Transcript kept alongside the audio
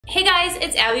Hey guys,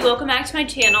 it's Abby. Welcome back to my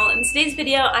channel. In today's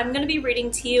video, I'm going to be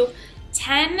reading to you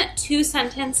 10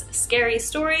 two-sentence scary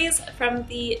stories from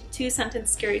the two-sentence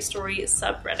scary stories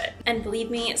subreddit. And believe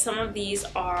me, some of these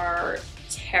are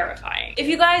terrifying. If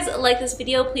you guys like this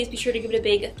video, please be sure to give it a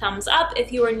big thumbs up.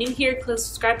 If you are new here, click the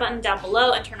subscribe button down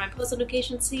below and turn on my post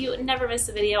notifications so you never miss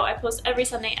a video. I post every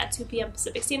Sunday at 2 p.m.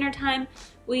 Pacific Standard Time.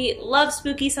 We love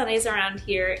spooky Sundays around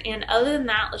here. And other than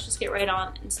that, let's just get right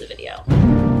on into the video.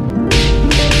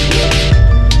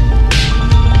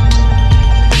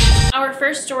 Our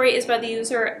first story is by the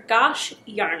user Gosh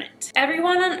Yarn It.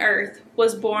 Everyone on Earth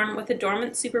was born with a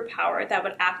dormant superpower that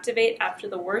would activate after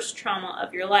the worst trauma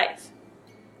of your life.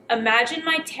 Imagine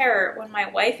my terror when my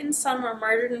wife and son were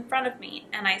murdered in front of me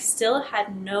and I still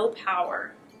had no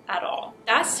power at all.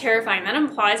 That's terrifying. That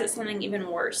implies that something even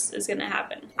worse is gonna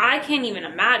happen. I can't even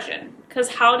imagine, because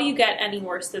how do you get any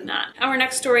worse than that? Our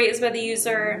next story is by the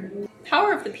user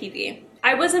Power of the PV.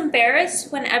 I was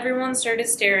embarrassed when everyone started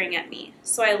staring at me,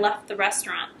 so I left the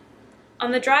restaurant.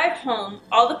 On the drive home,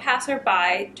 all the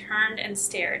passersby turned and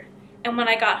stared, and when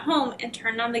I got home and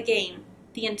turned on the game,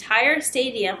 the entire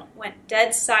stadium went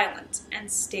dead silent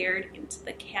and stared into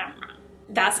the camera.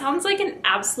 That sounds like an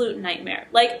absolute nightmare.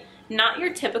 Like, not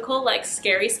your typical, like,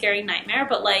 scary nightmare,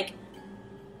 but, like,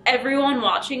 everyone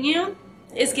watching you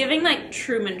is giving, like,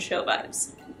 Truman Show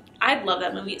vibes. I love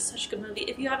that movie. It's such a good movie.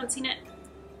 If you haven't seen it,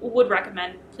 would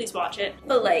recommend. Please watch it.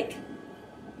 But, like,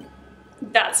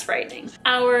 that's frightening.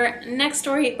 Our next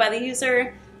story by the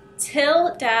user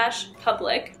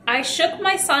Till-Public. I shook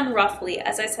my son roughly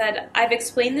as I said, I've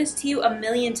explained this to you a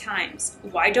million times.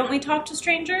 Why don't we talk to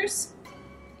strangers?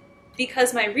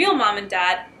 Because my real mom and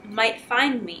dad might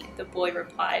find me, the boy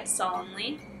replied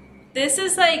solemnly. This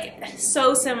is like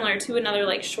so similar to another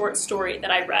like short story that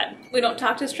I read. We don't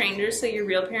talk to strangers so your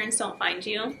real parents don't find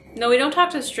you. No, we don't talk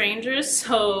to strangers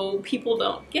so people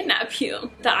don't kidnap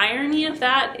you. The irony of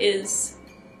that is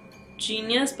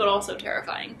genius, but also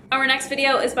terrifying. Our next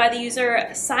video is by the user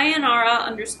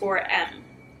Sayonara_M.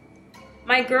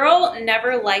 My girl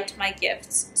never liked my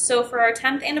gifts, so for our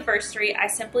 10th anniversary, I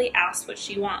simply asked what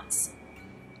she wants.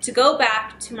 To go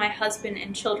back to my husband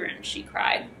and children, she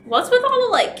cried. What's with all the,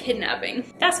 like,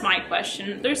 kidnapping? That's my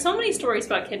question. There's so many stories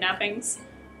about kidnappings.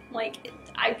 Like,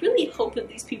 I really hope that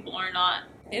these people are not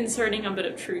inserting a bit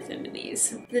of truth into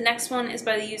these. The next one is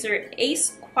by the user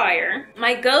Ace Choir.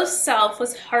 My ghost self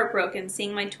was heartbroken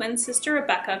seeing my twin sister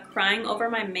Rebecca crying over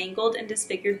my mangled and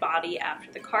disfigured body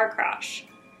after the car crash.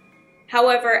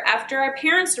 However, after our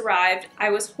parents arrived, I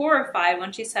was horrified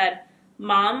when she said,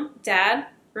 Mom, Dad,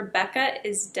 Rebecca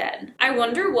is dead. I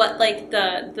wonder what like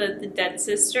the dead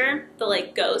sister, the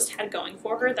like ghost had going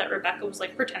for her that Rebecca was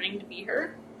like pretending to be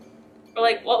her. Or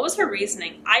like what was her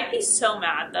reasoning? I'd be so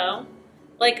mad though.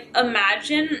 Like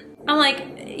imagine, I'm like,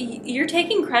 you're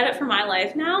taking credit for my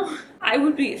life now? I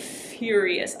would be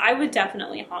furious. I would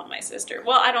definitely haunt my sister.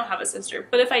 Well, I don't have a sister,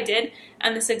 but if I did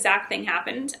and this exact thing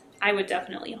happened, I would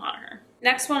definitely haunt her.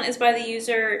 Next one is by the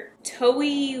user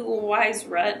Toey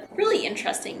Wiserut. Really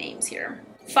interesting names here.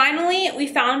 Finally, we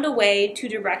found a way to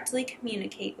directly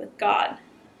communicate with God.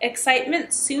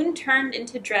 Excitement soon turned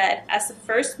into dread as the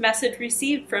first message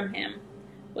received from him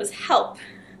was help.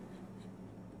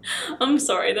 I'm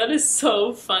sorry, that is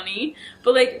so funny,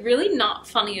 but like really not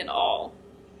funny at all.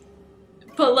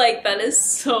 But like that is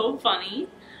so funny.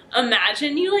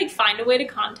 Imagine you like find a way to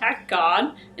contact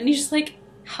God and you just like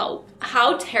help.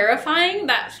 How terrifying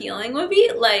that feeling would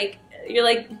be. Like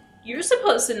you're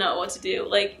supposed to know what to do.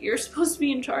 Like, you're supposed to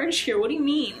be in charge here. What do you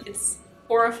mean? It's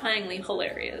horrifyingly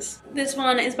hilarious. This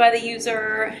one is by the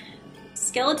user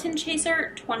Skeleton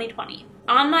Chaser 2020.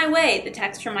 On my way, the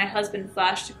text from my husband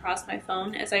flashed across my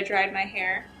phone as I dried my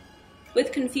hair.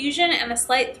 With confusion and a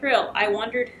slight thrill, I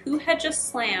wondered who had just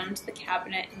slammed the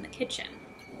cabinet in the kitchen.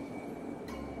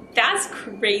 That's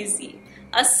crazy.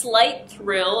 A slight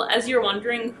thrill as you're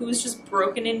wondering who's just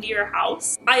broken into your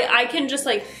house. I can just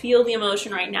like feel the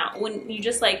emotion right now. When you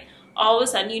just like, all of a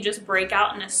sudden you just break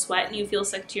out in a sweat and you feel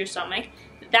sick to your stomach.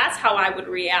 That's how I would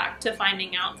react to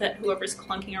finding out that whoever's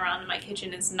clunking around in my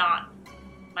kitchen is not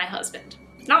my husband.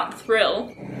 Not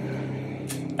thrill.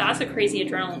 That's a crazy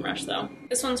adrenaline rush though.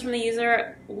 This one's from the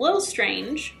user Little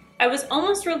Strange. I was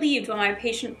almost relieved when my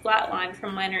patient flatlined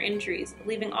from minor injuries,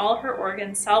 leaving all her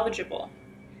organs salvageable.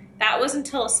 That was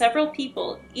until several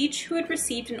people, each who had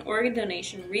received an organ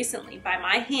donation recently by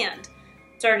my hand,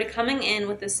 started coming in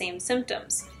with the same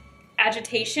symptoms.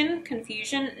 Agitation,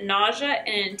 confusion, nausea,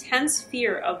 and an intense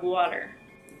fear of water.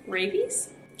 Rabies?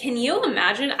 Can you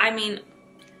imagine? I mean,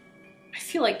 I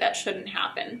feel like that shouldn't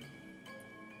happen.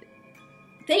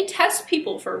 They test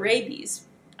people for rabies.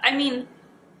 I mean,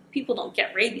 people don't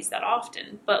get rabies that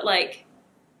often, but like,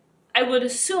 I would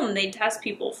assume they'd test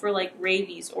people for like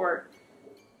rabies or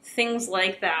things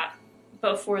like that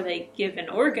before they give an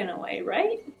organ away,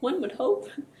 right? One would hope.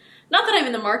 Not that I'm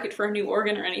in the market for a new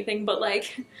organ or anything, but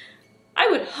like, I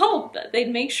would hope that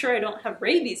they'd make sure I don't have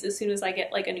rabies as soon as I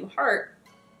get like a new heart,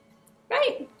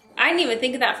 right? I didn't even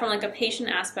think of that from like a patient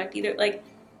aspect either. Like,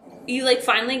 you like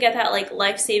finally get that like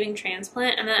life-saving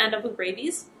transplant and then end up with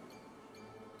rabies.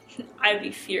 I'd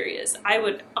be furious. I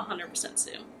would 100%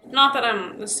 sue. Not that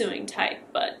I'm the suing type,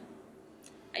 but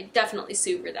I definitely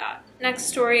sue for that. Next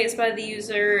story is by the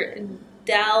user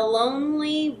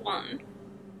Dalonely1.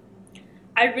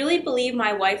 I really believe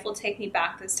my wife will take me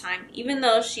back this time, even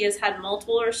though she has had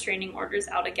multiple restraining orders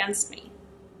out against me.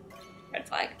 Red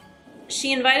flag.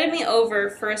 She invited me over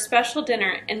for a special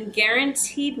dinner and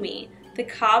guaranteed me the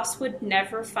cops would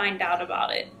never find out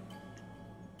about it.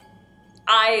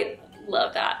 I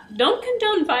love that. Don't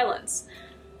condone violence,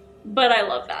 but I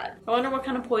love that. I wonder what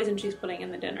kind of poison she's putting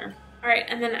in the dinner. All right,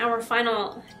 and then our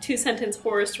final 2-sentence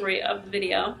horror story of the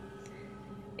video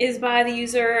is by the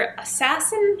user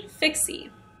Assassin Fixie.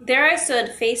 There I stood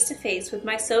face to face with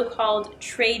my so-called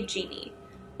trade genie,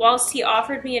 whilst he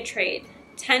offered me a trade,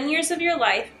 10 years of your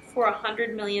life for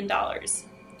 $100 million.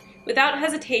 Without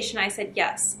hesitation, I said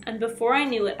yes, and before I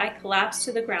knew it, I collapsed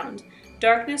to the ground,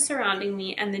 darkness surrounding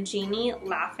me, and the genie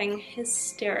laughing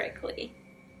hysterically.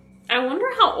 I wonder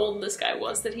how old this guy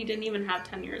was that he didn't even have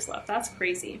 10 years left. That's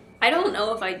crazy. I don't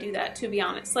know if I do that, to be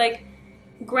honest. Like,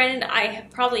 granted, I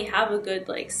probably have a good,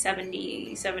 like,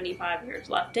 70, 75 years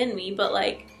left in me, but,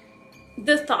 like,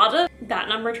 the thought of that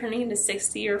number turning into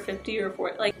 60 or 50 or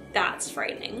 40, like, that's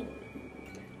frightening.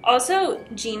 Also,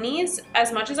 genies,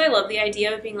 as much as I love the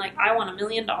idea of being like, I want $1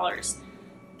 million,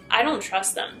 I don't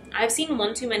trust them. I've seen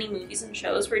one too many movies and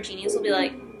shows where genies will be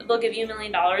like, they'll give you $1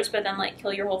 million, but then like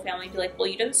kill your whole family and be like, well,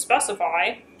 you didn't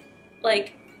specify.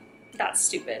 Like, that's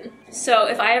stupid. So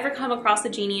if I ever come across a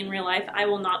genie in real life, I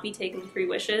will not be taking 3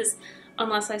 wishes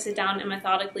unless I sit down and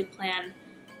methodically plan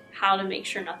how to make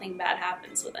sure nothing bad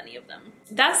happens with any of them.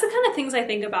 That's the kind of things I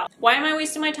think about. Why am I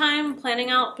wasting my time planning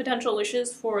out potential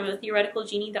wishes for the theoretical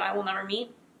genie that I will never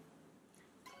meet?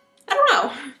 I don't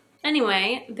know.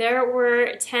 Anyway, there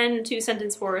were 10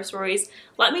 2-sentence horror stories.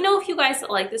 Let me know if you guys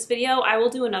like this video. I will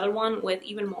do another one with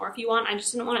even more if you want. I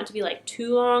just didn't want it to be like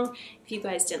too long if you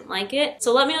guys didn't like it.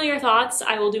 So let me know your thoughts.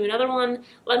 I will do another one.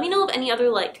 Let me know of any other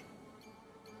like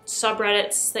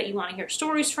subreddits that you want to hear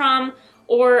stories from.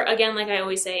 Or again, like I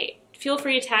always say, feel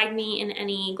free to tag me in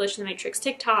any Glitch in the Matrix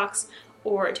TikToks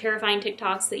or terrifying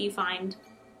TikToks that you find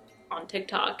on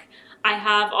TikTok. I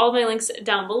have all my links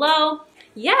down below.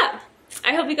 Yeah.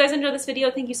 I hope you guys enjoyed this video.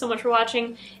 Thank you so much for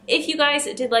watching. If you guys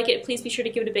did like it, please be sure to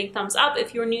give it a big thumbs up.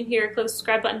 If you're new here, click the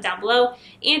subscribe button down below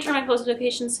and turn on my post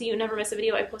notifications so you never miss a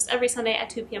video. I post every Sunday at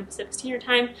 2 p.m. Pacific Standard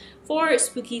Time for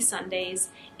Spooky Sundays.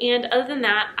 And other than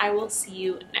that, I will see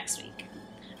you next week.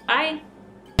 Bye!